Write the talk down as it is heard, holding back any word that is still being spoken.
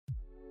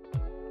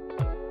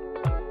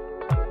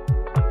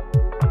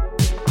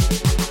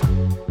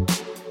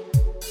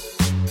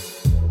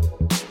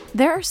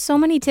There are so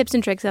many tips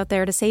and tricks out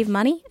there to save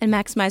money and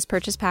maximize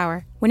purchase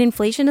power. When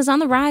inflation is on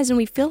the rise and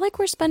we feel like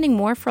we're spending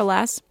more for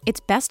less, it's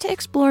best to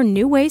explore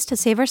new ways to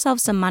save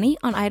ourselves some money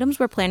on items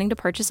we're planning to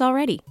purchase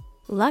already.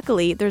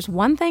 Luckily, there's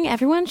one thing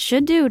everyone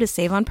should do to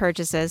save on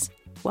purchases.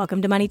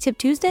 Welcome to Money Tip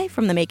Tuesday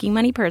from the Making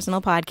Money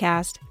Personal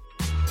podcast.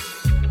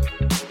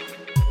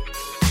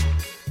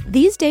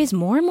 These days,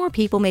 more and more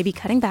people may be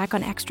cutting back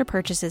on extra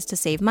purchases to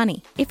save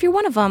money. If you're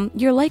one of them,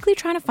 you're likely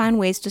trying to find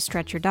ways to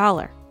stretch your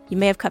dollar. You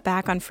may have cut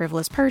back on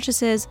frivolous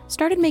purchases,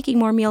 started making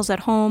more meals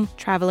at home,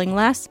 traveling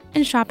less,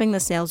 and shopping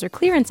the sales or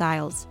clearance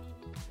aisles.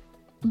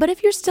 But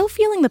if you're still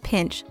feeling the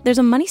pinch, there's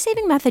a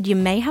money-saving method you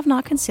may have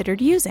not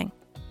considered using.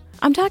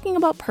 I'm talking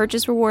about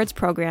purchase rewards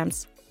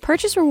programs.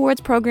 Purchase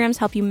rewards programs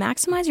help you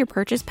maximize your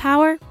purchase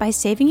power by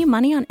saving you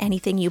money on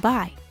anything you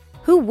buy.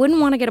 Who wouldn't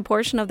want to get a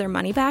portion of their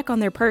money back on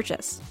their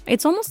purchase?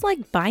 It's almost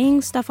like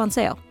buying stuff on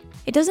sale.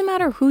 It doesn't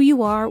matter who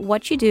you are,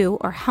 what you do,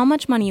 or how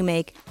much money you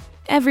make.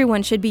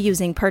 Everyone should be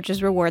using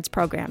purchase rewards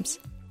programs.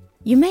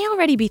 You may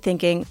already be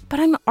thinking, but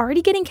I'm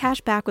already getting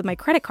cash back with my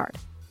credit card.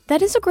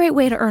 That is a great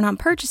way to earn on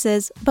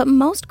purchases, but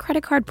most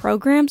credit card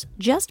programs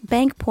just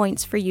bank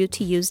points for you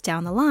to use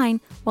down the line,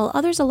 while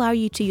others allow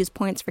you to use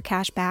points for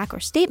cash back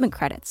or statement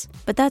credits.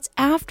 But that's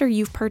after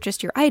you've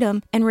purchased your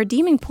item, and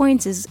redeeming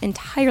points is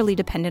entirely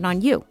dependent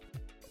on you.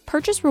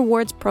 Purchase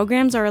rewards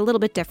programs are a little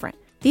bit different.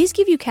 These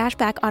give you cash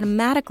back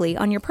automatically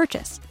on your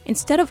purchase.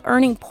 Instead of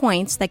earning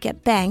points that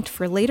get banked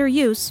for later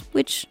use,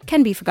 which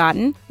can be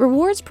forgotten,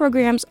 rewards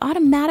programs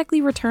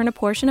automatically return a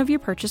portion of your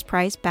purchase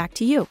price back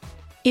to you.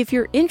 If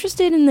you're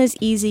interested in this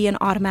easy and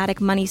automatic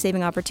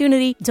money-saving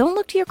opportunity, don't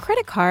look to your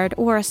credit card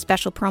or a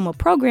special promo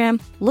program,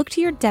 look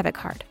to your debit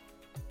card.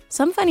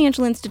 Some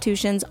financial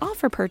institutions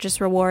offer purchase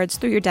rewards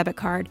through your debit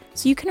card,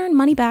 so you can earn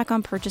money back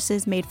on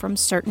purchases made from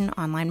certain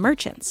online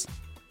merchants.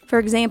 For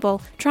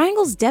example,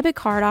 Triangle's debit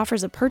card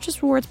offers a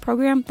purchase rewards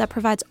program that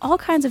provides all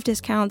kinds of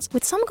discounts,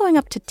 with some going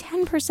up to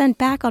 10%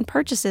 back on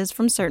purchases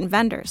from certain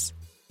vendors.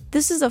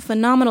 This is a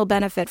phenomenal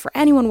benefit for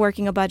anyone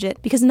working a budget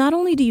because not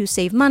only do you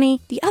save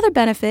money, the other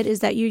benefit is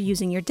that you're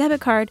using your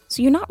debit card,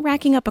 so you're not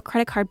racking up a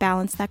credit card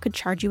balance that could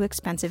charge you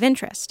expensive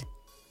interest.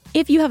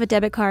 If you have a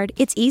debit card,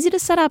 it's easy to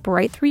set up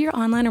right through your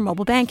online or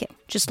mobile banking.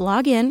 Just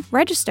log in,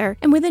 register,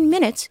 and within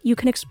minutes, you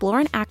can explore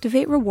and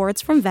activate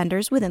rewards from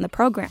vendors within the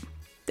program.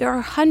 There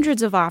are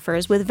hundreds of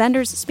offers with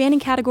vendors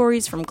spanning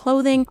categories from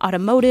clothing,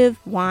 automotive,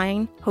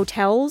 wine,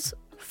 hotels,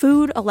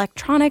 food,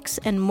 electronics,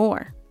 and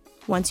more.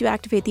 Once you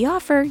activate the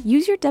offer,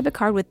 use your debit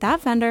card with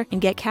that vendor and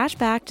get cash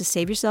back to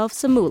save yourself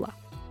some moolah.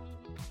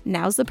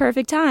 Now's the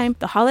perfect time.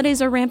 The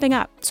holidays are ramping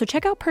up, so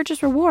check out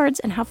Purchase Rewards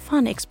and have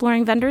fun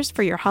exploring vendors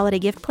for your holiday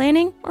gift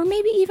planning, or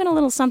maybe even a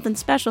little something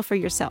special for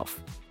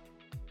yourself.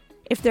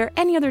 If there are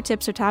any other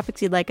tips or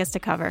topics you'd like us to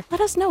cover,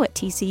 let us know at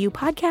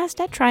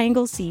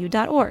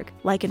tcupodcast@trianglecu.org.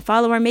 Like and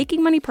follow our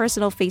Making Money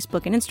Personal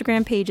Facebook and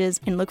Instagram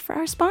pages, and look for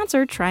our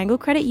sponsor, Triangle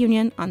Credit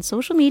Union, on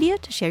social media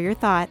to share your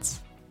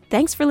thoughts.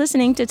 Thanks for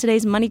listening to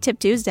today's Money Tip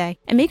Tuesday,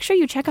 and make sure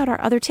you check out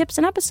our other tips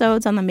and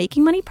episodes on the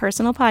Making Money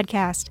Personal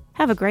podcast.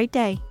 Have a great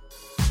day.